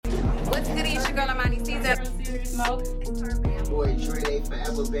Smoke. Boy, Trey, they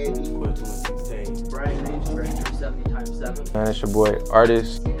forever, baby. Brian H. Director 70 times 7. Man, it's your boy,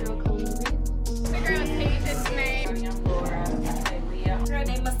 Artist. The girl changed its name. Young Laura. Girl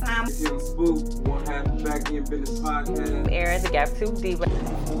named Masam. It's Young Spook, one half the Back End Business Podcast. Era, the Gap 2 Diva.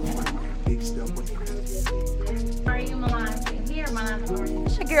 Big stuff with Are you Milan? Here, Milan.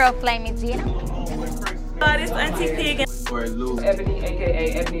 It's your girl, Flaming Gina. This Auntie Pig. Boy, Lou. Ebony,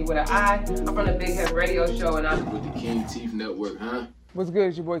 aka Ebony with an I. I'm from the Big Head Radio Show, and I'm With the King Teeth Network, huh? What's good?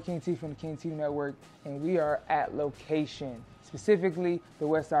 It's your boy King T from the King T Network, and we are at location, specifically the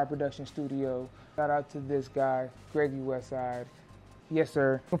Westside Production Studio. Shout out to this guy, Greggy Westside. Yes,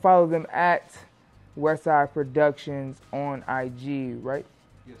 sir. You can follow them at Westside Productions on IG, right?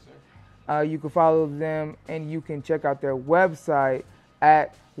 Yes, sir. You can follow them, and you can check out their website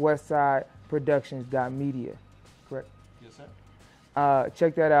at westsideproductions.media, correct? Yes, sir.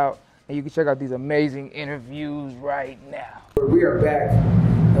 Check that out, and you can check out these amazing interviews right now. We are back,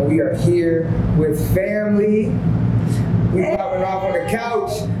 and we are here with family. We popping off on the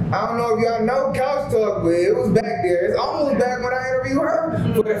couch. I don't know if y'all know Couch Talk, but it was back there. It's almost back when I interviewed her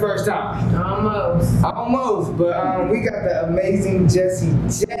for the first time. Almost, but we got the amazing Jessi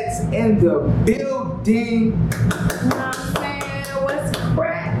Jetz in the building. What's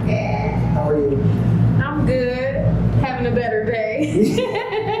cracking? How are you? I'm good. Having a better day.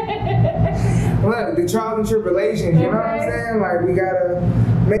 Look, the trials and tribulations, you know what I'm saying? Like, we gotta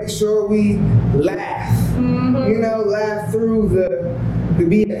make sure we laugh. You know, laugh through the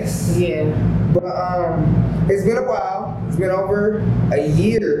BS. Yeah. But it's been a while. It's been over a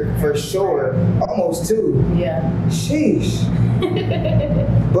year for sure. Almost 2. Yeah. Sheesh.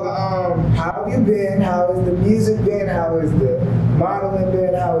 But how have you been? How has the music been? How has the modeling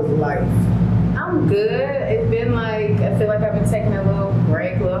been? How is life? I'm good. It's been like, I feel like I've been taking a little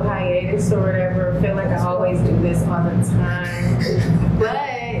break, a little hiatus or whatever. I feel like I always do this all the time. But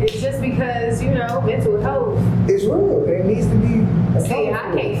it's just because, you know, mental health. It's real. It needs to be. See,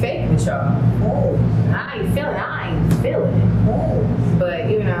 I can't fake with y'all. Oh. I ain't feeling it. Oh. But,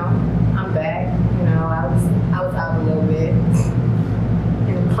 you know, I'm back. You know, I was out a little bit.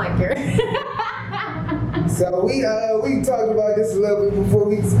 In a planker. So we talked about this a little bit before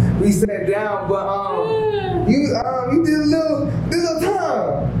we sat down, but you did a little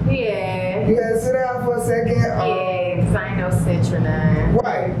time. Yeah. You had to sit down for a second. Yeah, because I ain't no citronine.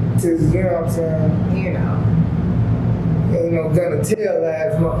 Right. To, you know what I'm saying? You know. Ain't no gonna tell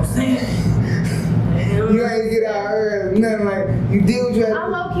last month. You ain't get out early, nothing like you did what you had to. I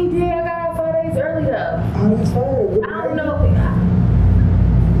low-key did. I got out 5 days early though. Oh, that's fine. Good I don't night. know.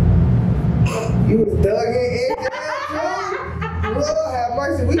 You was dug in Lord have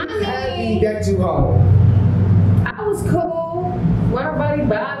mercy. We happy that you home. I was cool. Wasn't nobody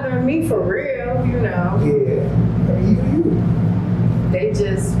bothering me for real, you know. Yeah. I mean, you. They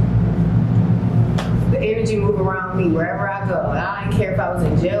just, the energy move around me wherever I go. I didn't care if I was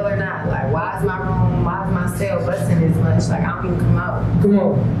in jail or not. Like, why is my cell busting as much? Like, I don't even come out. Come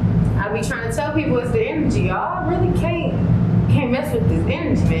on. I be trying to tell people it's the energy. Y'all really can't mess with this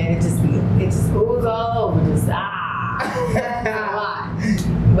energy, man. It just goes all over. Just a lot.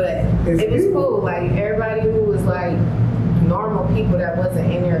 But it was cool. Like everybody who was like normal people that wasn't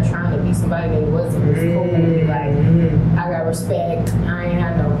in there trying to be somebody they wasn't was cool. Like I got respect. I ain't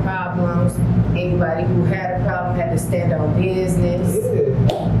had no problems. Anybody who had a problem had to stand on business. Yeah.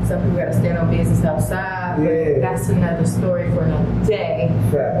 Some people got to stand on business outside. Yeah. But that's another story for another day.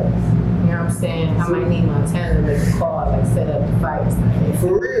 Facts. You know what I'm saying? I might need Montana to make a call, like set up the fight or something.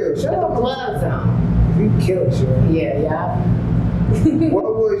 For real. Put the gloves on. You killed you. Yeah.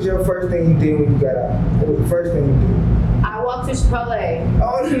 What was your first thing you did when you got out? What was the first thing you did? I walked to Chipotle.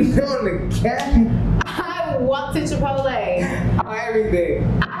 Oh, on the cat? I walked to Chipotle. Oh, everything.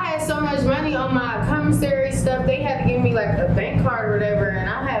 I had so much money on my commissary stuff. They had to give me like a bank card or whatever, and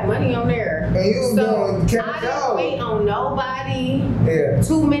I had money on there. And you was doing I cash didn't out. wait on nobody. Yeah.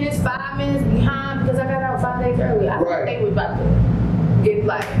 2 minutes, 5 minutes behind because I got out 5 days early. I thought they was about to get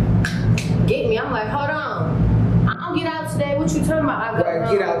me. I'm like, hold on. I don't get out today. What you talking about? I go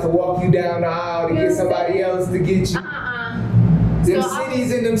Get out to walk you down the aisle to get somebody else to get you. Them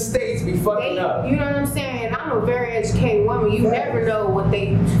cities and them states be fucking up. You know what I'm saying? I'm a very educated woman. You never know what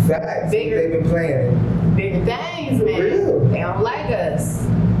they Facts. They've been planning. bigger things, man. Real. They don't like us.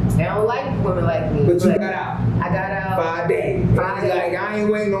 They don't like women like me. But you got out. I got out 5 days. 5 days. Like, I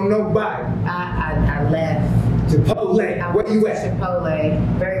ain't waiting on nobody. I left. Chipotle. Where you at? Chipotle.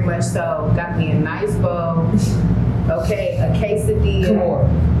 Very much so. Got me a nice bowl. Okay, a quesadilla. Come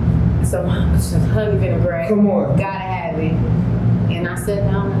on. Some honey vinaigrette. Come on. Gotta have it. And I sat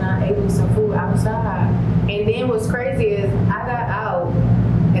down and I ate me some food outside. And then what's crazy is I got out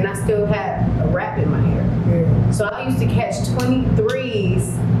and I still had a wrap in my hair. Yeah. So I used to catch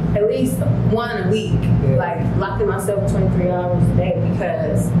 23s, at least one a week, like locking myself 23 hours a day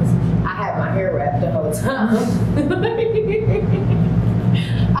because I had my hair wrapped the whole time.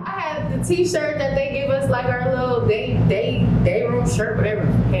 I had the t-shirt that they give us, like our little day room shirt, whatever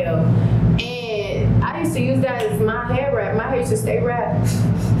the hell. And I used to use that as my hair wrap. My hair used to stay wrapped.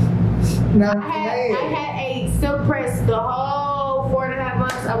 I had a silk press the whole 4.5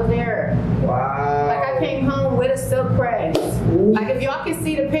 months I was there. Wow. Like I came home with a silk press. Ooh. Like if y'all can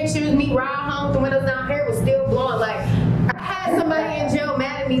see the pictures, me riding home with the windows down, hair was still blowing. Like I had somebody in jail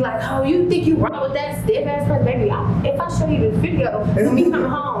mad at me like, oh, you think you wrong with that stiff ass press? Baby, if I show you this video of me coming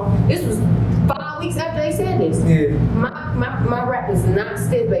home, this was 5 weeks after they said this. Yeah. My wrap was not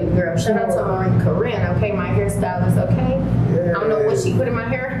stiff, baby girl. Shout out to my Corinne, okay? My hairstylist, okay? Yeah. I don't know what she put in my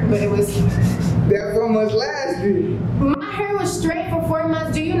hair, but it was... That 4 months lasted. My hair was straight for 4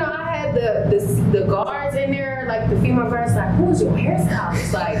 months. Do you know I had the guards in there, like the female guards, like, who's your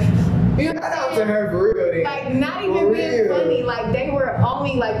hairstylist? Like, you know what I'm saying? To her for real then. Like, not even being funny. Like, they were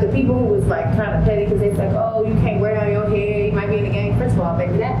only like the people who was like kind of petty because they was like, oh, you can't wear it on your head. You might be in the gang. First of all,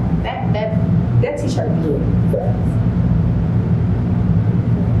 baby, that t-shirt blue.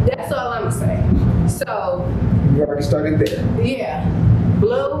 That's all I'm saying. So. You already started there. Yeah.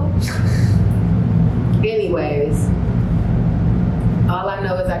 Blue. Anyways. All I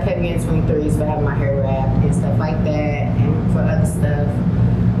know is I kept getting 23s for having my hair wrapped and stuff like that and for other stuff.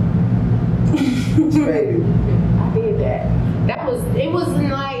 I did that. It wasn't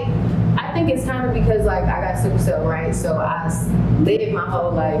like, I think it's kind of because like I got sickle cell, right? So I lived my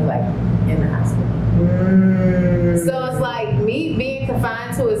whole life like in the hospital. So it's like me being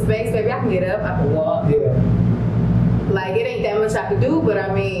confined to a space, baby, I can get up, I can walk. Yeah. Like it ain't that much I can do, but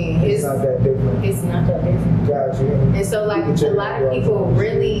I mean, It's not that different. It's not that different. Gotcha. And so like a lot of people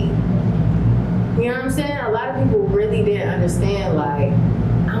really, you know what I'm saying? A lot of people really didn't understand. Like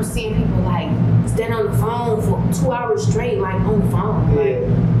I'm seeing people like stand on the phone for 2 hours straight, like on the phone. Like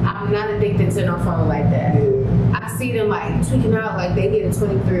I'm not addicted to no phone like that. Yeah. I see them like tweaking out, like they get a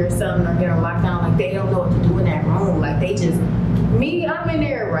 23 or something, or get on lockdown, like they don't know what to do in that room. Like they just, I'm in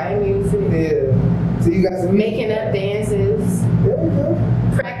there writing music. Yeah. So you got some making up dances. There you go.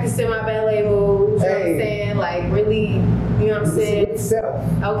 Practicing my ballet moves, you know what I'm saying? Like really, you know what I'm saying? Itself.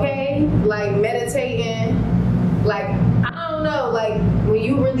 Okay? Like meditating. Like, I don't know, like when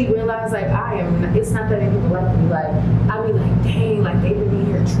you really realize like it's not that many people like me, like I be like, dang, like they really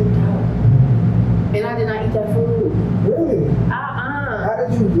here tripped out. And I did not eat that food. Really? How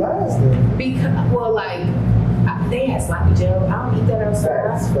did you last then? Because, well, like, they had sloppy Joe. I don't eat that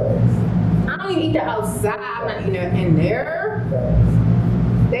outside. Facts. I don't even eat that outside. I'm not eating it in there.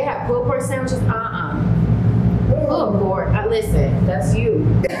 Facts. They have pulled pork sandwiches. Pulled pork. Listen, that's you.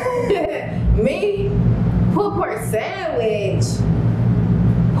 Me, pulled pork sandwich.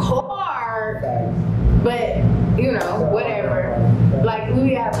 Pork. But, you know, whatever. Like, we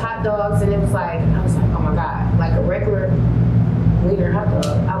would have hot dogs, and it was like, I was like, oh my God. Like a regular wiener hot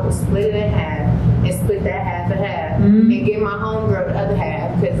dog, I would split it in half and split that half and half and give my homegirl the other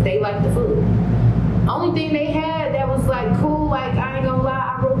half because they like the food. Only thing they had that was like cool, like I ain't gonna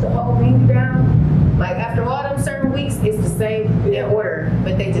lie, I wrote the whole menu down. Like after all them certain weeks, it's the same in order,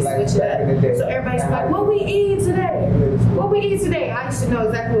 but they just Like switch it up. So everybody's like, what we eating today? What we eating today? I used to know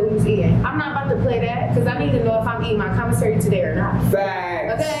exactly what we was eating. I'm not about to play that because I need to know if I'm eating my commissary today or not.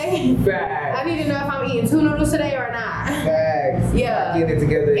 Facts. Okay? Facts. I need to know if I'm eating 2 noodles today or not. Facts. Yeah. Get it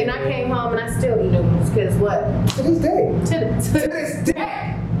together. And I came home and I still eat noodles because what? To this day. To this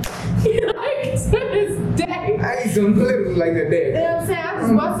day. Like, to this day. I ate some noodles like that day. You know what I'm saying? I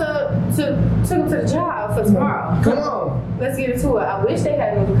just bought to took them to the job for tomorrow. Come on. Let's get into it. I wish they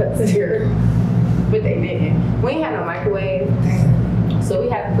had noodle cups here, but they didn't. We ain't had no microwave. Damn. So we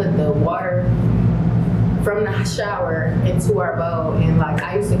had to put the water from the shower into our bowl, and like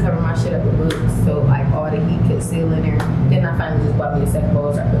I used to cover my shit up with books so like all the heat could seal in there. Then I finally just bought me a second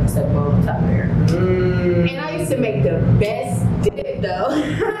bowl, so I put the second bowl on top of there. And I used to make the best dip though.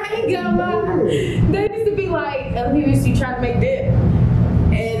 I ain't gonna lie. They used to be like, other people used to try to make dip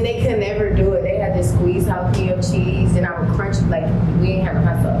and they could never do it. They had to squeeze jalapeno cheese and I would crunch it like we ain't have no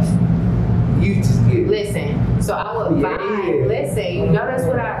hot sauce. You just get Listen, so I would buy, listen, you know that's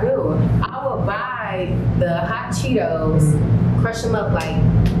what I do. I would buy the hot Cheetos, crush them up like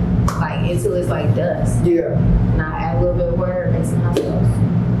until it's like dust. Yeah. And I add a little bit of water and some hot sauce.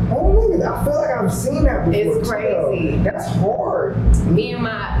 Oh, look at that. I feel like I've seen that before. It's crazy. Too. That's hard. Me and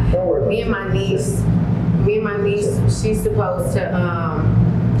my niece, she's supposed to,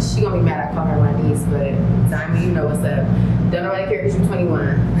 she gonna be mad I call her my niece. homies, but Diamond, you know what's up. Don't nobody care because you're 21.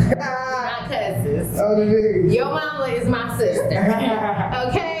 We're not cousins. Oh, the niggas. Your mama is my sister.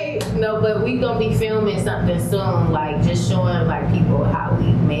 Okay? No, but we gonna be filming something soon, like just showing like people how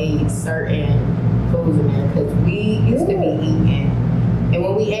we made certain foods in there, because we used to be eating. And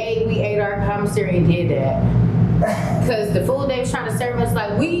when we ate our commissary and did that. Because the food they was trying to serve us,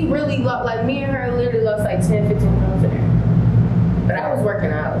 like we really lost, like me and her literally lost like 10, 15 pounds in there. But I was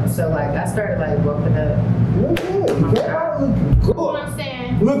working out, so like I started like bulking up. Look good. Yeah, looking good. You know what I'm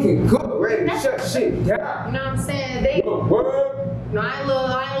saying? Looking good. Ready to shut shit down. You know what I'm saying? They, What? no, I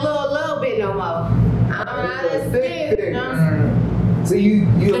ain't little bit no more. I'm not as thick. You know what I'm saying? So you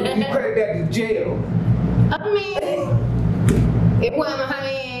credit that to jail. I mean, it wasn't my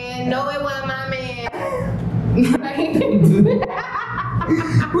man. No, it wasn't my man. We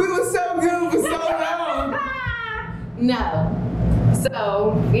were so good for so long. No.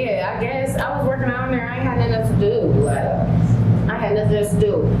 So, yeah, I guess I was working out in there. I ain't had nothing else to do. Like, I had nothing else to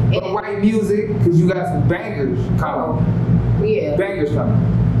do. But white music, because you got some bangers coming. Yeah. Bangers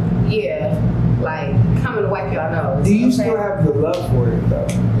coming. Yeah. Like, coming to wipe y'all nose. Do you still have the love for it, though?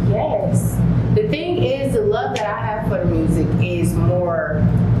 Yes. The thing is, the love that I have for the music is more,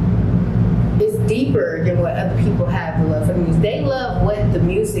 it's deeper than what other people have the love for the music. They love what the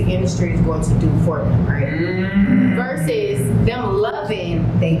music industry is going to do for them, right? Versus them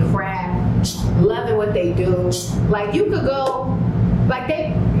loving they craft, loving what they do. Like you could go, like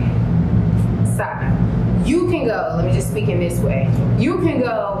you can go, let me just speak in this way. You can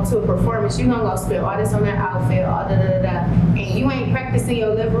go to a performance, you gonna go spend all this on that outfit, all and you ain't practicing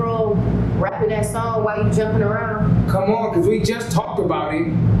your liberal rapping that song while you jumping around. Come on, because we just talked about it.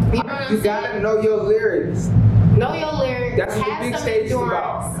 You know what I'm gotta saying? know your lyrics. Know your lyrics. That's what the big stage is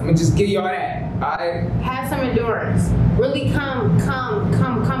about. I'm gonna just give y'all that. Alright? Have some endurance. Really come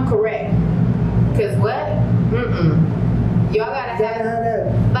correct. Cause what? Y'all gotta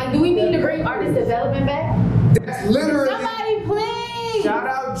have. Like, do we need to bring artist development back? That's literally. Somebody, please. Shout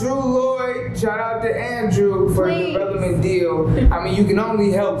out Drew Lloyd. Shout out to Andrew for Please. a development deal. I mean, you can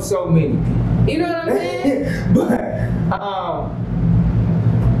only help so many. You know what I'm saying? But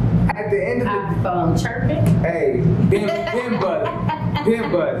at the end of the phone chirping. hey, Ben Bud.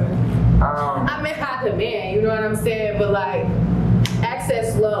 I mean, high demand. You know what I'm saying? But like,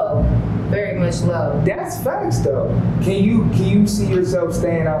 access low. Very much low. That's facts though. Can you see yourself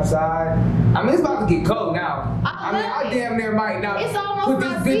staying outside? I mean, it's about to get cold now. I damn near might not It's almost put this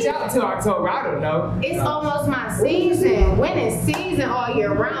my bitch season. out till October. I don't know. It's almost my season. Winning season all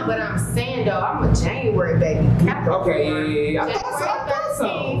year round, but I'm saying though, I'm a January baby. Capricorn. Okay, yeah. I thought January so.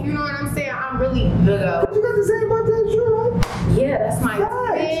 13th, you know what I'm saying? I'm really the What you got to say about that, Drew? Right? Yeah, that's my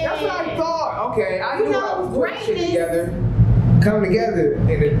thing. That's what I thought. Okay, I You knew know, I was putting shit greatness. together. Come together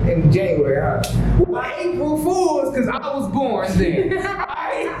in January, huh? Well, April Fools, because I was born then.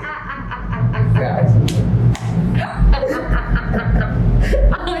 Guys.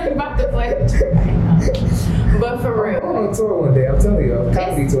 I'm about to play with you right now. But for real. I'm going on tour one day, I'm telling you.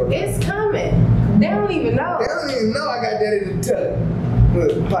 Comedy tour. It's coming. They don't even know. They don't even know I got that in the tug.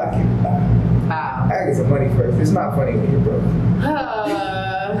 Look, pocket. Wow. I get some money first. It's not funny when you're broke.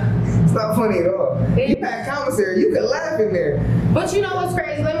 It's not funny at all. You had commissary. You could laugh in there. But you know what's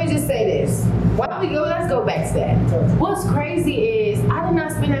crazy? Let me just say this. Let's go back to that. What's crazy is I did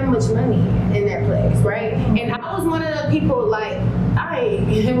not spend that much money in that place, right? And I was one of the people like,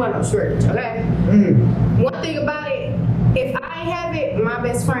 it wasn't no shortage, okay? One thing about it, if I ain't have it, my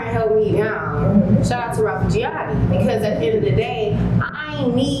best friend held me down. Shout out to Rafa Gianni, because at the end of the day, I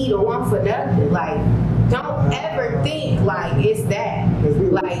ain't need or want for nothing. Like, don't ever think like it's that.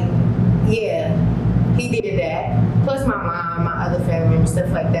 Like, yeah, he did that. Plus my mom, my other family members,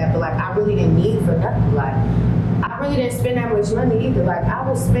 stuff like that. But like, I really didn't need for nothing. Like, I really didn't spend that much money either. Like, I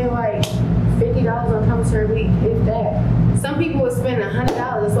would spend like $50 on commissary a week, if that. Some people would spend $100.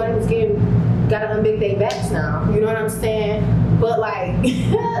 That's why they was gotta unbig their backs now. You know what I'm saying? But like,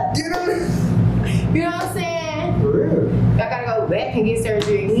 you know what I'm saying? For real. I gotta go back and get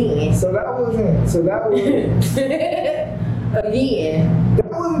surgery again. So that wasn't Again.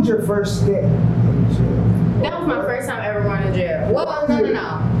 That wasn't your first stint in jail. That was my first time ever going to jail. Well,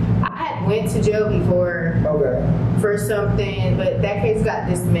 no. I had went to jail before for something, but that case got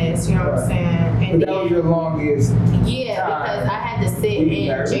dismissed, you know what I'm saying? And but that was your longest yeah, because I had to sit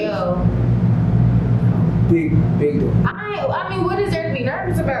in jail. Big deal. I mean, what is there to be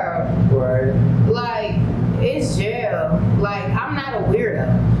nervous about? Right. Like, it's jail. Like, I'm not a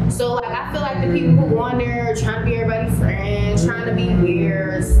weirdo. So, like, I feel like the people who go in there trying to be everybody's friend, trying to be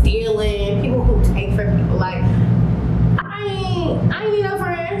weird, stealing, people who take from people, like, I ain't need no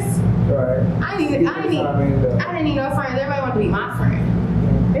friends. Right. I didn't need no friends. Everybody wanted to be my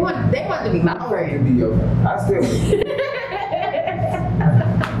friend. They wanted to be my I wanted to friend. be your friend. I still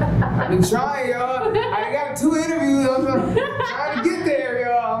I've been trying, y'all. I got 2 interviews. I'm trying to get there,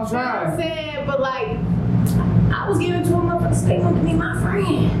 y'all. I'm You know what I'm trying. saying? But like, I was giving to a motherfucker, they wanted to be my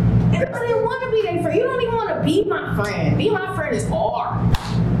friend. And I didn't want to be their friend. You don't even want to be my friend. Being my friend is hard.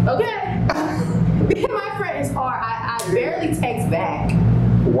 Okay? Being my friend is hard. I barely text back.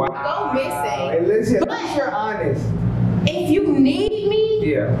 Wow. Go missing. Hey, listen, But- at least you're honest. If you need me,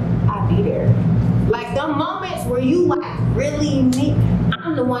 Yeah. I'll be there. Like the moments where you like really need,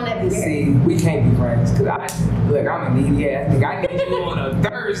 I'm the one that be there. See, we can't be friends. Cause look, I'm a needy ass nigga. I need you on a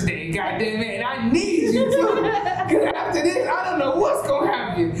Thursday, goddamn it, and I need you too. Cause after this, I don't know what's gonna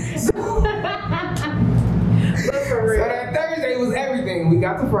happen. So, But for real. so that Thursday was everything. We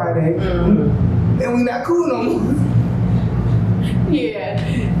got to Friday, and we not cool no more. Yeah.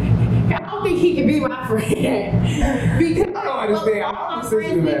 I don't think he can be my friend. Because I don't understand. all I'm my a friends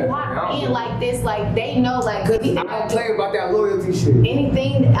sensitive be man. locked I don't in know. like this, like they know like Cause anything I don't play about that loyalty shit.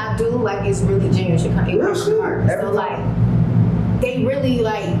 anything that I do, like it's really genuine. Should come Real from shit. my heart. So Everything. like they really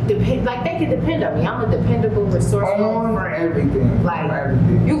like depend, like they can depend on me. I'm a dependable, resourceful On friend. everything. Like, on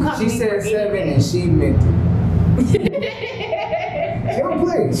everything. you come to She me said for 7 anything. and she meant it. She don't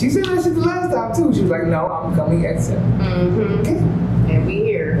play. She said that shit the last time too. She was like, no, I'm coming at 7. And we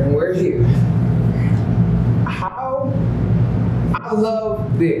here. And we're here. How I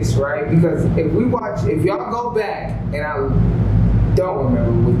love this, right? Because if y'all go back, and I don't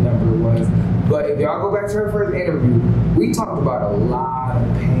remember what number it was, but if y'all go back to her first interview, we talked about a lot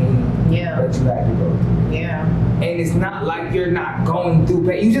of pain Yeah. that you had to go through. Yeah. And it's not like you're not going through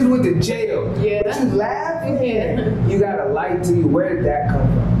pain. You just went to jail. Yeah. But you laughing. Yeah. You got a light to you. Where did that come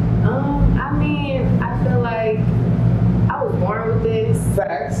from? I mean, I feel like I was born with this.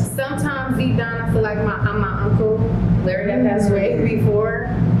 Facts. Sometimes deep down, I feel like I'm my uncle, Larry, that passed away before.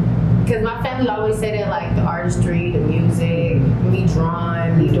 Because my family always say that, like, the artistry, the music, me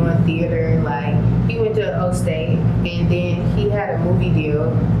drawing, me doing theater. Like, he went to O State, and then he had a movie deal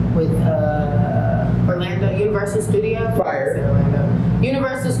with Orlando, Universal Studios. Fire. I said Orlando.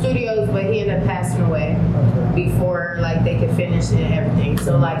 Universal Studios, but he ended up passing away before, like, they could finish and everything.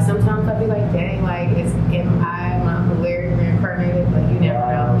 So, like, sometimes I'll be like, dang, like, am I my Uncle Larry reincarnated? Like, you never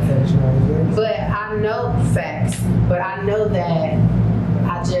know. But I know facts. But I know that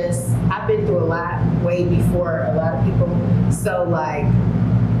I've been through a lot way before a lot of people. So like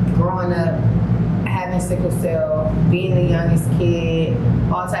growing up, having sickle cell, being the youngest kid,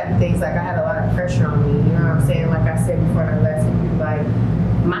 all type of things, like I had a lot of pressure on me. You know what I'm saying? Like I said before in our last interview, like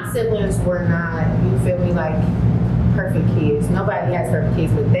my siblings were not, you feel me, like perfect kids. Nobody has perfect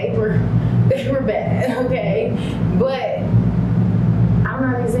kids, but they were bad, okay? But I'm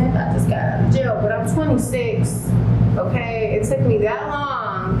not exempt. I just got out of jail, but I'm 26. Okay, it took me that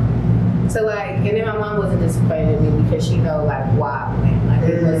long to like, and then my mom wasn't disappointed in me because she know like why I went. Like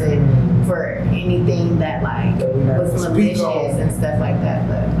it wasn't for anything that like was malicious and stuff like that.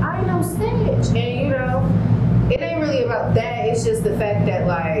 But I ain't no snitch, and you know, it ain't really about that. It's just the fact that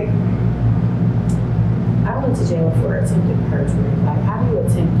like I went to jail for attempted perjury. Like how do you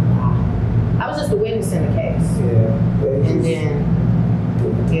attempt to lie? I was just a witness in the case. Yeah. And then,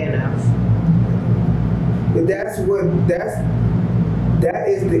 you know. But that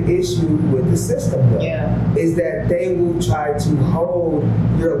is the issue with the system though. Yeah. Is that they will try to hold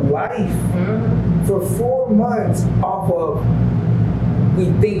your life for 4 months off of we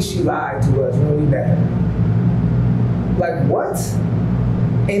think she lied to us when we met her. Like what?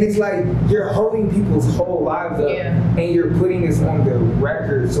 And it's like you're holding people's whole lives up and you're putting this on their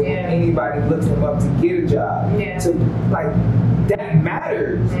record so when anybody looks them up to get a job. So like that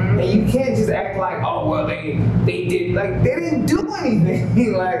matters. And you can't just act like, oh well they did, like they didn't do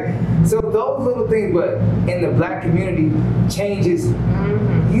anything. Like so those little things, but in the black community changes.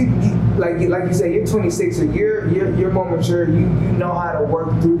 You like you said, you're 26, so you're more mature. You know how to work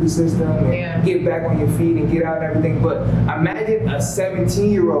through the system and get back on your feet and get out and everything. But imagine a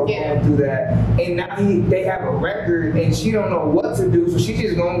 17-year-old going through that, and now they have a record, and she don't know what to do, so she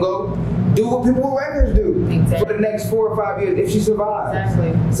just gonna go do what people with records do for the next 4 or 5 years if she survives.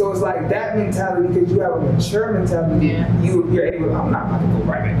 Exactly. So it's like that mentality because you have a mature mentality. You're able. I'm not about to go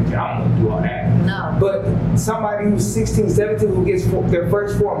right back to jail. I don't want to do all that. No. But somebody who's 16, 17 who gets their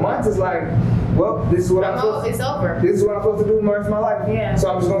first 4 months is like, well, this is what I'm supposed to do. It's over. This is what I'm supposed to do the rest of my life. Yeah.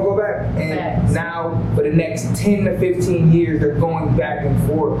 So I'm just gonna go back. And now for the next 10 to 15 years, they're going back and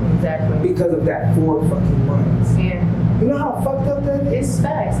forth. Exactly. Because of that 4 fucking months. Yeah. You know how fucked up that is? It's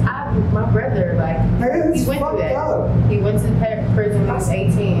facts. My brother, like, It's he went through fucked that. up. He went to prison when he was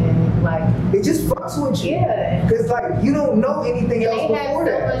 18, and like, it just fucks with you. Yeah. Cause like you don't know anything else They have before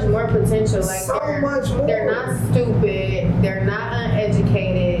so that. much more potential. Like So much more. They're not stupid. They're not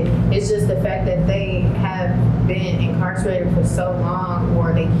uneducated. It's just the fact that they have been incarcerated for so long,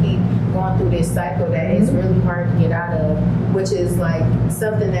 or they keep going through this cycle that it's really hard to get out of. Which is like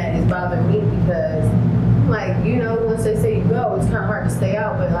something that is bothering me because, like, you know, once they say you go, it's kind of hard to stay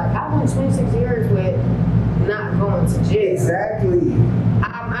out. But like, I went 26 years with not going to jail. Exactly.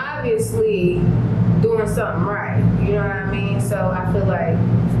 I'm obviously doing something right. You know what I mean? So I feel like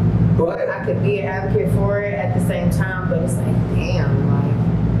I could be an advocate for it at the same time, but it's like, damn,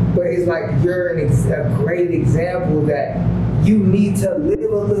 like. But it's like you're a great example that you need to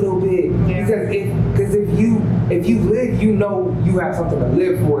live a little bit. Yeah. Because if you live, you know you have something to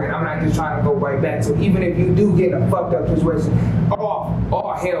live for. And I'm not just trying to go right back. So even if you do get in a fucked up situation,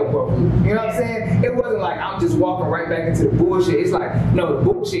 all hell broke loose. You know what I'm saying? It wasn't like I'm just walking right back into the bullshit. It's like, no, the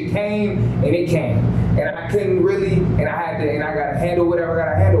bullshit came and it came. And I couldn't really, and I gotta handle whatever I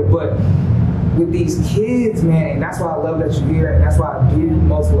gotta handle. But with these kids, man, and that's why I love that you're here, and that's why I do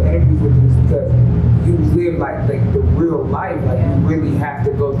multiple interviews with you, because you live like the real life. Like you really have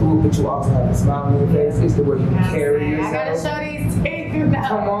to go through it, but you also have a smile on your face. It's the way you carry yourself. I gotta show these teeth now.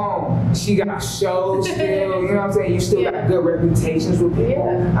 Come on, she got shows still. You know what I'm saying? You still got good reputations with people.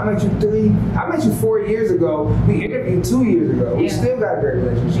 Yeah. I met you 4 years ago. We interviewed 2 years ago. We still got a great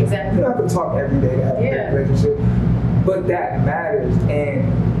relationship. Exactly. You don't have to talk every day to have a great relationship, but that matters.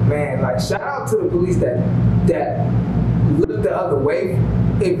 And man, like shout out to the police that look the other way,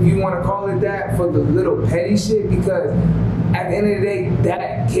 if you want to call it that, for the little petty shit, because at the end of the day,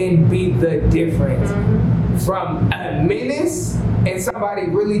 that can be the difference from a menace and somebody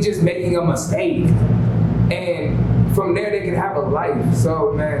really just making a mistake. And from there, they can have a life.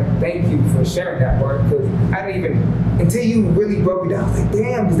 So, man, thank you for sharing that part, because I didn't even, until you really broke it down, I was like,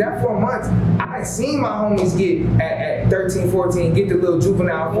 damn, because that 4 months, I seen my homies get, at 13, 14, get the little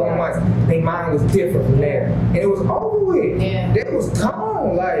juvenile 4 months. Their mind was different from there. And it was over with. Yeah. They was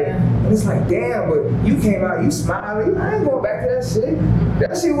gone, like, and it's like, damn, but you came out, you smiling, I ain't going back to that shit.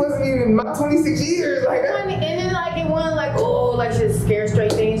 That shit wasn't even my 26 years, like that. And then like it wasn't like, oh, like just scare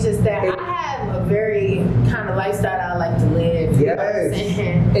straight things, just that I have a very kind of lifestyle I like to live. Yes.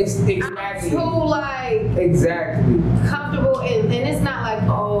 Exactly. I'm too like exactly comfortable, and it's not like,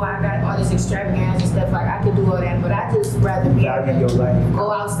 oh, I got all this extravagance and stuff, like I could do all that, but I just rather be able your life. to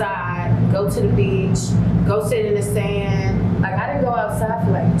go outside, go to the beach, go sit in the sand. Like I didn't go outside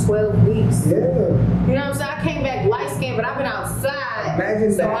for like 12 weeks. Yeah. You know what I'm saying? I came back light skinned, but I've been outside.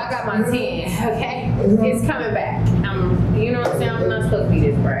 Imagine so that. I got my tan, okay? It's coming back. You know what I'm saying? I'm not supposed to be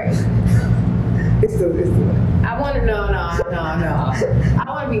this bright. It's the I want to, no. I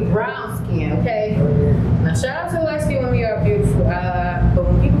want to be brown skin, okay? Now, shout out to light skin women, you are beautiful. But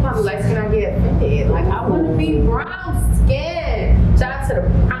when people call me light skin, I get offended. Like, I want to be brown skin. Shout out to the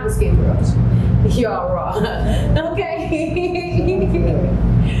brown skin girls. Y'all raw. Okay?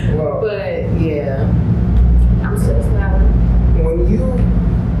 Well, But, yeah. I'm still smiling. when you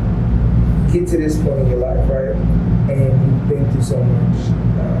get to this point in your life, right, and you've been through so much,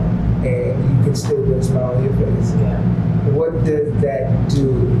 and you can still get a smile on your face, what does that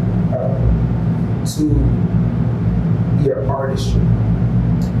do to your artistry?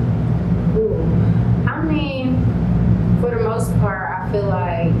 Ooh. I mean, for the most part, I feel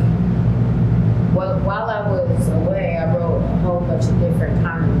like, well, while I was away, I wrote a whole bunch of different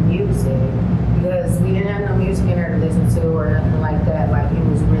kind of music, because we didn't have no music in there to listen to or nothing like that. Like, it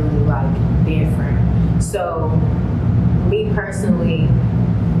was really like different. So, me personally,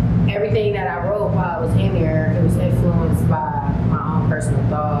 everything that I wrote while I was in there, it was influenced by my own personal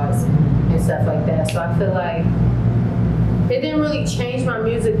thoughts and stuff like that. So I feel like it didn't really change my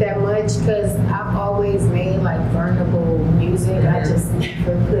music that much, because I've always made like vulnerable music. I just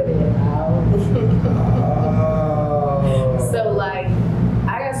never put it out. So like,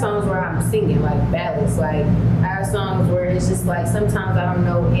 I got songs where I'm singing like ballads. Like I have songs where it's just like, sometimes I don't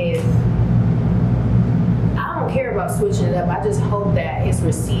know if, I don't care about switching it up. I just hope that it's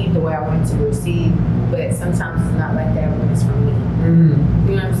received the way I want it to be received. But sometimes it's not like that when it's from me.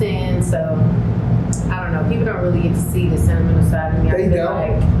 You know what I'm saying? So I don't know. People don't really get to see the sentimental side of me. I feel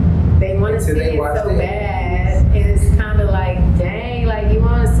like they want to see it so bad, and it's kind of like, dang, like you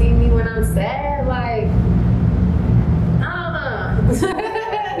want to see me when I'm sad, like, Is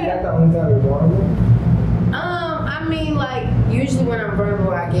that the only time you're vulnerable? I mean, like usually when I'm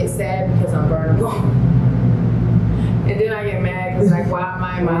vulnerable, I get sad because I'm vulnerable, and then I get mad because like, why am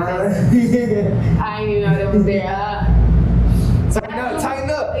I in my business? I didn't even know that was there. Tighten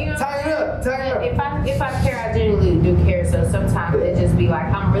up. If I care, I genuinely do care. So sometimes it just be like,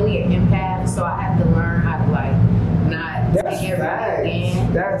 I'm really an empath. so I have to learn how to like not That's take everything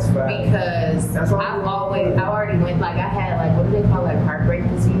in. That's facts. Because That's why I already went, like I had like, what do they call, like heartbreak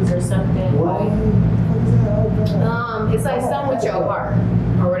disease or something? What? Like, it's like something with your heart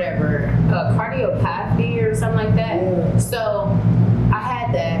or whatever, cardiopathy or something like that. Yeah. So I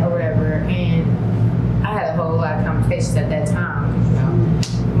had that or whatever, and I had a whole lot of complications at that time, you know,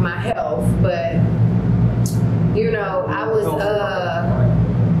 my health, but you know, I was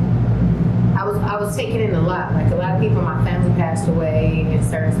taking in a lot. Like a lot of people in my family passed away and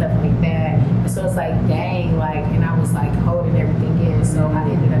certain stuff like that. And so it's like, dang, like, and I was like holding everything in. So I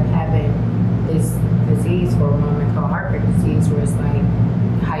ended up having this disease for a moment called heartbreak disease, where it's like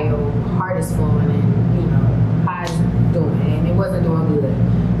how your heart is flowing and, you know, how it's doing, and it wasn't doing good.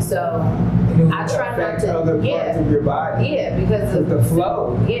 So I try not to other parts of your body. Yeah, because of the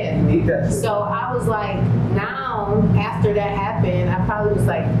flow. Yeah. You need that shit. So I was like, now after that happened, I probably was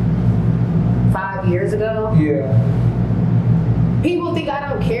like 5 years ago. Yeah. People think I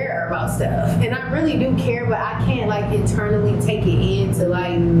don't care about stuff, and I really do care, but I can't like internally take it in to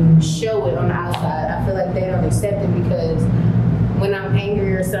like show it on the outside. I feel like they don't accept it because when I'm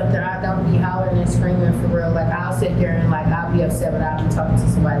angry or something, I don't be hollering and screaming for real. Like I'll sit there and like I'll be upset, but I'll be talking to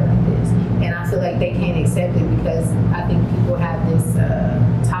somebody like this, and I feel like they can't accept it because I think people have this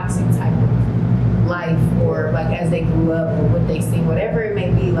toxic type of life, or like as they grew up or what they see, whatever it may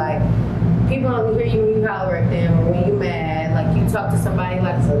be. Like people don't hear you when you holler at them or when you mad. Like you talk to somebody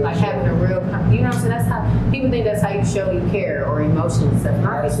like having a real, you know. So that's how people think that's how you show you care or emotion and stuff. And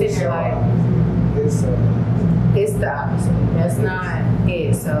I be sitting there like, it's the opposite. That's not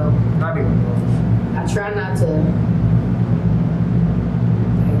it. So Not even close. I try not to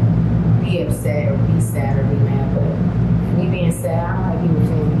like, be upset or be sad or be mad, but me being sad, I don't like people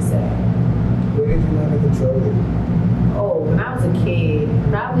seeing me sad. When did you learn to control it? Oh, when I was a kid,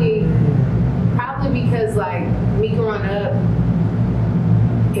 probably because like me growing up,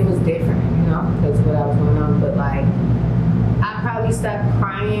 it was different, you know, because of what I was going on. But like, I probably stopped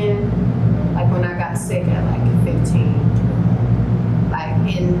crying like when I got sick at like 15. Like,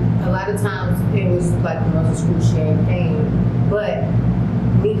 and a lot of times it was like the most excruciating pain, but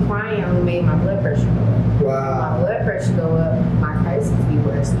me crying only made my blood pressure go up. Wow. My blood pressure go up, my crisis be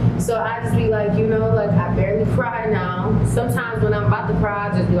worse. So I just be like, you know, like I barely cry now. Sometimes when I'm about to cry,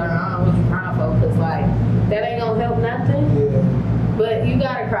 I just be like, I don't know what you crying for, because like that ain't gonna help nothing. Yeah. But you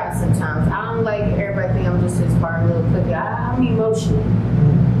gotta cry sometimes. I don't like everybody think I'm just this hard little cookie. I'm emotional,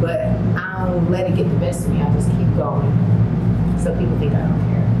 but I don't let it get the best of me. I just keep going. So people think I don't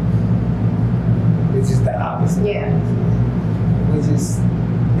care. It's just the opposite. Yeah. Which is,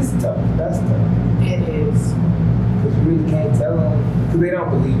 it's tough. That's tough. It is. Because you really can't tell them, because they don't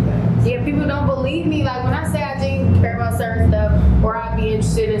believe that. Yeah, people don't believe me. Like when I say I didn't care about certain stuff, or I'd be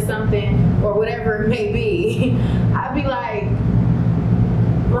interested in something, or whatever it may be, I'd be like,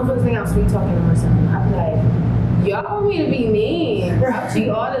 motherfuckers think I'm sweet talking them or something. I'd be like, y'all want me to be mean,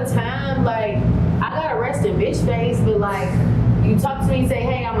 grouchy all the time. Like, I got a resting bitch face, but like, you talk to me and say,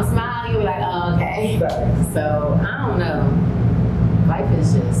 hey, I'ma smile, you'll be like, oh, okay. Facts. So, I don't know. Life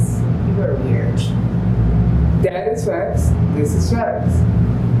is just, people are weird. That is facts. This is facts.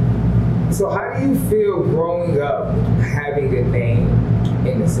 So how do you feel growing up having a name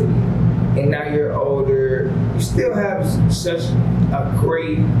in the city? And now you're older, you still have such a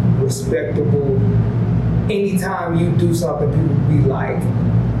great, respectable, anytime you do something, people be like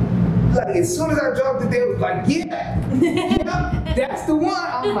as soon as I dropped it, they was like, yeah, that's the one.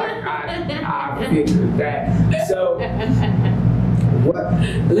 I'm like, I figured that. So, what?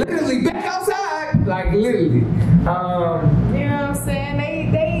 Literally back outside, like literally. You know what I'm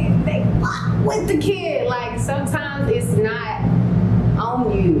saying? They fuck with the kid. Like sometimes it's not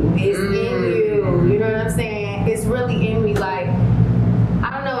on you, it's in you. You know what I'm saying? It's really in me. Like I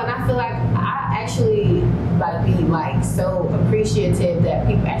don't know, and I feel like I actually like be like so appreciative that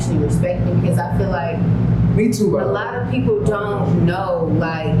people actually respect me, because I feel like me too. A lot of people don't know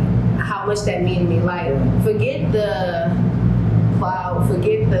like how much that means to me. Like forget the cloud,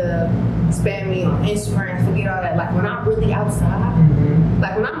 forget the spam me on Instagram, forget all that. Like when I'm really outside,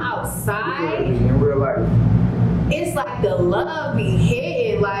 like when I'm outside in real life, it's like the love be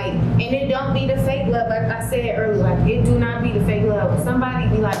hitting, like, and it don't be the fake love. Like I said earlier, like it do not be the fake love. Somebody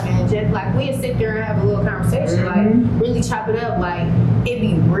be like, man, Jetz, like we'll sit there and have a little conversation, like really chop it up, like it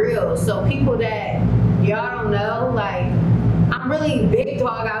be real. So people that y'all don't know, like I'm really big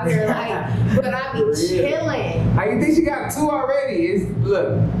dog out here, like, but I be chilling. How you think she got two already?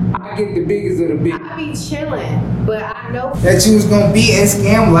 Look, I get the biggest of the big. I be chilling, but I know That you was gonna be in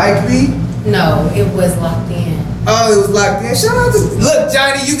Scam Likely? No, it was locked in. Oh, it was Locked In. Shout out to look,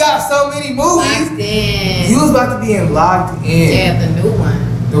 Johnny. You got so many movies. Locked In. You was about to be in Locked In. Yeah, the new one.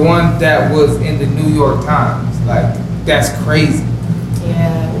 The one that was in the New York Times. Like that's crazy.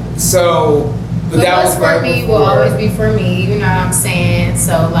 Yeah. So, but that was for right me before. will always be for me. You know what I'm saying?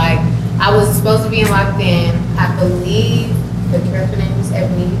 So like, I was supposed to be in Locked In. I believe the character name was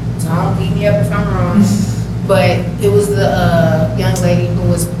Ebony. Don't beat me up if I'm wrong. But it was the young lady who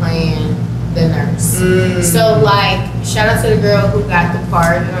was playing the nurse. So like, shout out to the girl who got the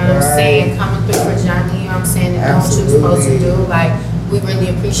part, you know what I'm saying? Coming through for Johnny, you know what I'm saying? And doing what you were supposed to do. Like, we really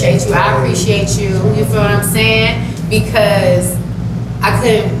appreciate you. I appreciate you. You feel what I'm saying? Because I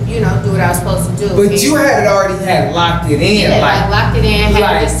couldn't, you know, do what I was supposed to do. But you had already had Locked It In. Yeah, like Locked It In, had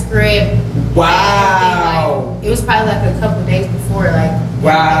like, the script. Wow. Like, it was probably like a couple days before, like,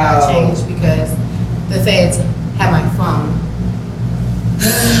 wow. everything got changed because the feds had my phone.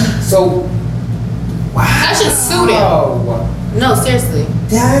 So, wow. I should sue them. No, seriously.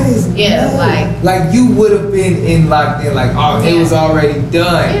 That is nuts. like you would have been in Locked In, like it was already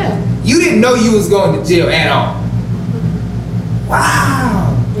done. Yeah. You didn't know you was going to jail at all.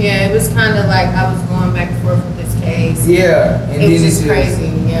 Wow. Yeah, it was kind of like I was going back and forth with this case. Yeah, and it was then just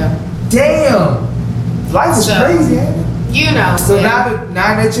crazy. Yeah. Damn, life is crazy, ain't it? You know. So now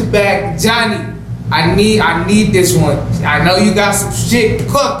that you're back, Johnny, I need this one. I know you got some shit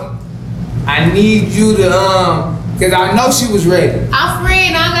cooking. I need you to cause I know she was ready. I'm free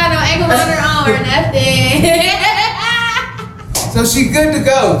and I don't got no ankle on her arm or nothing. So she good to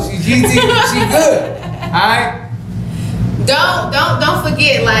go. She GT, she good. Alright? Don't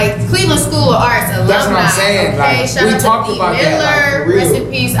forget, like, Cleveland School of Arts alumni. That's what I'm saying. Okay, Like, shout we out talked to D. about Miller. that, like, for real. Rest in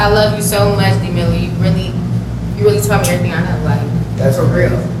peace. I love you so much, D. Miller. You really taught me everything I know. Like, that's for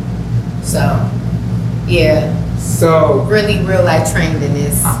real. So, yeah. So really real life trained in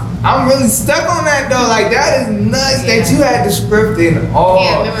this. I'm really stuck on that though. Like that is nuts that you had the script in all.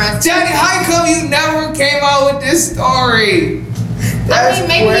 Yeah, memorized. Johnny, how come you never came out with this story? I mean,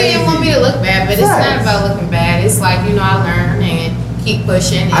 maybe he didn't want me to look bad, but it's not about looking bad. It's like, you know, I learn and keep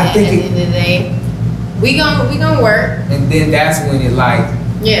pushing. And at the end of the day, we gonna work. And then that's when it like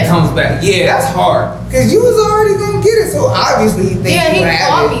comes back. Yeah, that's hard. Cause you was already gonna get it, so obviously he thinks he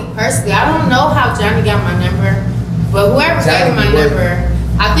called me personally. I don't know how Johnny got my number, but whoever gave me my number,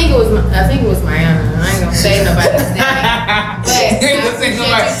 I think it was Mariana. I ain't gonna say nobody's name,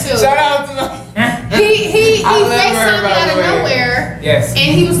 but shout out to he FaceTimed me out of nowhere. Yes.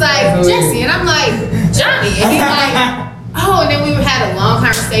 And he was like, Jessi, and I'm like, Johnny, and he's like, oh, and then we had a long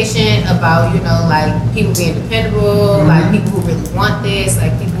conversation about, you know, like people being dependable, like people who really want this,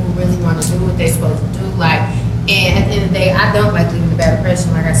 like people who really want to do what they're supposed to do, like. And at the end of the day, I don't like leaving a bad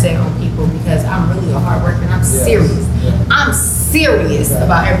impression, like I said, on people because I'm really a hard worker and I'm serious. I'm serious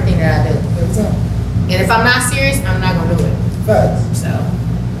about everything that I do. And if I'm not serious, I'm not gonna do it. Facts.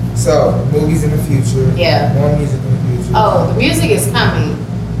 So movies in the future. Yeah. More music in the future. Oh, the music is coming.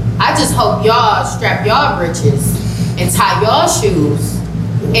 I just hope y'all strap y'all britches and tie y'all shoes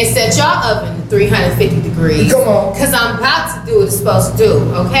and set y'all oven to 350 degrees. Come on. Cause I'm about to do what it's supposed to do,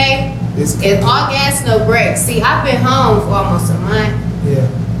 okay? It's all gas, no brakes. See, I've been home for almost a month. Yeah.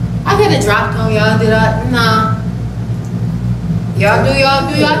 I could have dropped on y'all, did I? Nah. Y'all do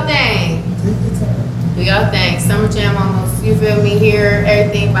y'all thing. Do y'all thing. Summer Jam almost, you feel me, here,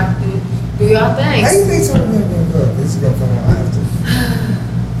 everything about to do y'all thing. How you think Summer Jam gonna go? This is gonna come on after.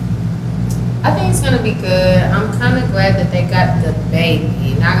 I think it's gonna be good. I'm kind of glad that they got the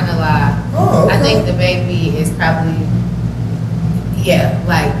baby. Not gonna lie. Oh, okay. I think the baby is probably,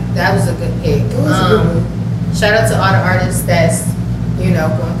 like that was a good pick. Shout out to all the artists that's, you know,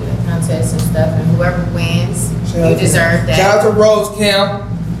 going through the contest and stuff, and whoever wins, you deserve that. Shout out to Rose Camp,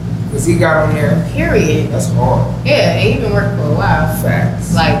 cause he got on there. Period. That's hard. Yeah, and he been working for a while.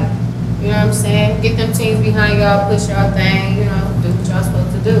 Facts. Like, you know what I'm saying? Get them teams behind y'all, push y'all thing, you know, do what y'all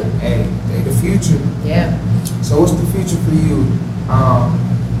supposed to do. Hey, they the future. Yeah. So what's the future for you,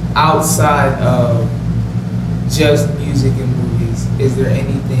 outside of just music and movies? Is there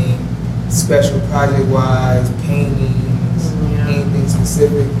anything special project-wise, paintings, anything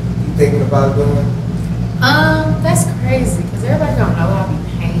specific you thinking about doing? That's crazy, because everybody don't know I be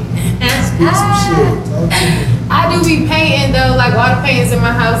painting. Speak some shit. Talk to me. I do be painting though, like all the paintings in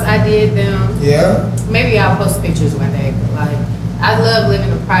my house, I did them. Yeah? Maybe I'll post pictures one day, but like, I love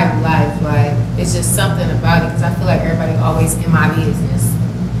living a private life. Like, it's just something about it, because I feel like everybody always in my business.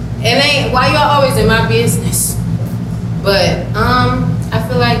 It ain't, why y'all always in my business? But, I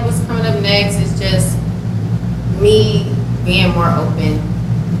feel like what's coming up next is just me being more open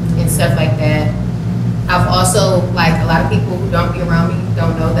and stuff like that. I've also, like, a lot of people who don't be around me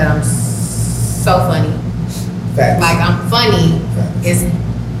don't know that I'm so funny.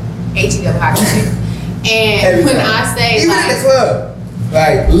 H-E-double hockey stick. And Every when time. I say Even like, in the club.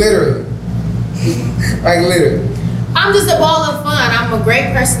 Like literally. Like literally. I'm just a ball of fun. I'm a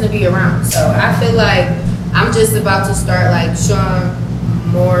great person to be around. So I feel like I'm just about to start like showing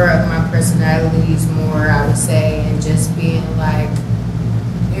more of my personalities, more I would say, and just being like,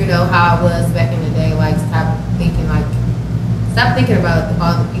 you know, how I was back in the day. Like stop thinking about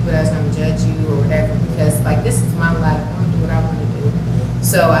all the people that's gonna judge you or whatever, because like this is my life. I'm gonna do what I want to do.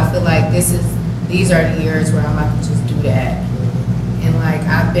 So I feel like these are the years where I'm about to just do that. And like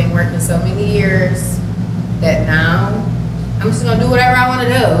I've been working so many years that now I'm just gonna do whatever I want to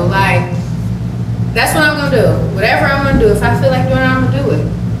do. Like that's what I'm gonna do. Whatever I'm gonna do. If I feel like doing it, I'm gonna do it.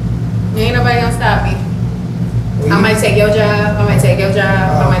 Ain't nobody gonna stop me. I might take your job. I might take your job.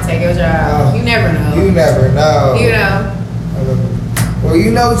 I might take your job. You never know. You never know. You know. Well,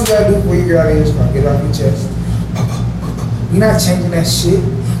 you know what you gotta do before you get out of here. Just gonna get it off your chest. You're not changing that shit.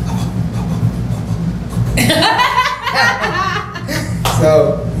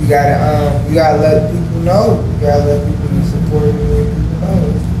 So you gotta let people know. You gotta let people be supportive and let people know.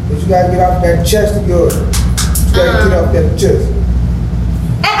 But you gotta get off that chest of yours. You gotta get off that chest.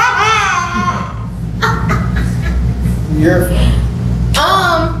 You're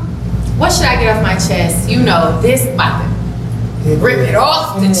what should I get off my chest? You know, this about to rip it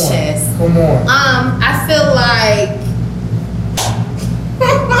off the chest. Come on. I feel like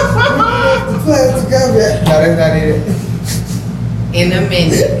Play it together. No, that's not it. in a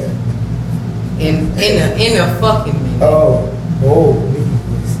minute. In a fucking minute. Oh.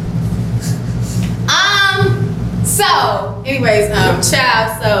 So, anyways,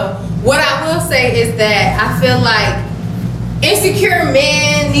 child, so what I will say is that I feel like insecure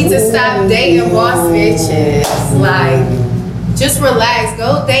men need to stop dating boss bitches. Like, just relax.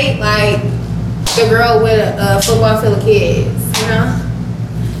 Go date like the girl with a football full of kids, you know?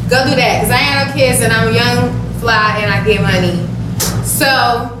 Go do that, because I ain't no kids and I'm young, fly, and I get money. So,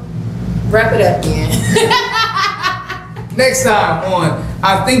 wrap it up then. Next time on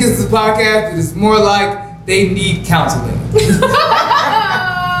I Think It's a Podcast, it is more like they need counseling.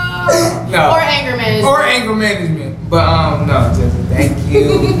 No. Or anger management. Or anger management. But no, Jessi, thank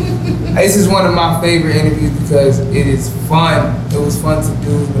you. This is one of my favorite interviews because it is fun. It was fun to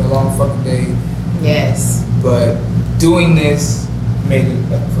do. It's been a long fucking day. Yes. But doing this made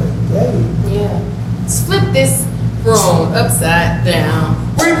it a fucking day. Yeah. Let's flip this room upside down.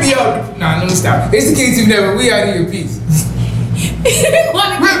 Rip me up. Nah, let me stop. It's the Kids You've Never. We out here in peace.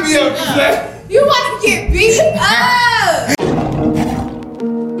 Rip me up. You want to get beat up?